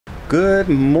Good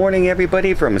morning,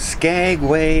 everybody from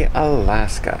Skagway,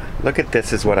 Alaska. Look at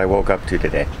this is what I woke up to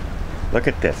today. Look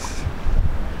at this.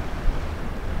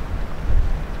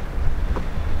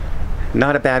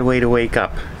 Not a bad way to wake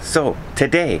up. So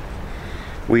today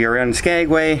we are in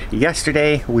Skagway.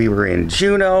 Yesterday we were in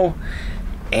Juneau,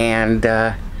 and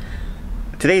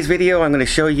today's video I'm going to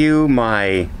show you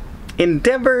my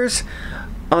endeavors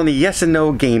on the Yes and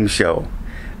No game show.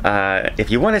 If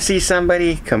you want to see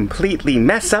somebody completely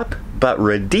mess up but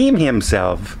redeem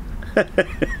himself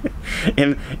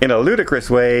in a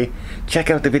ludicrous way, check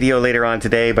out the video later on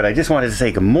today. But I just wanted to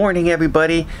say good morning,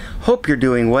 everybody. Hope you're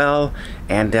doing well.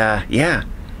 And yeah,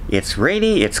 it's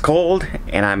rainy, it's cold,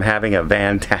 and I'm having a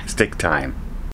fantastic time.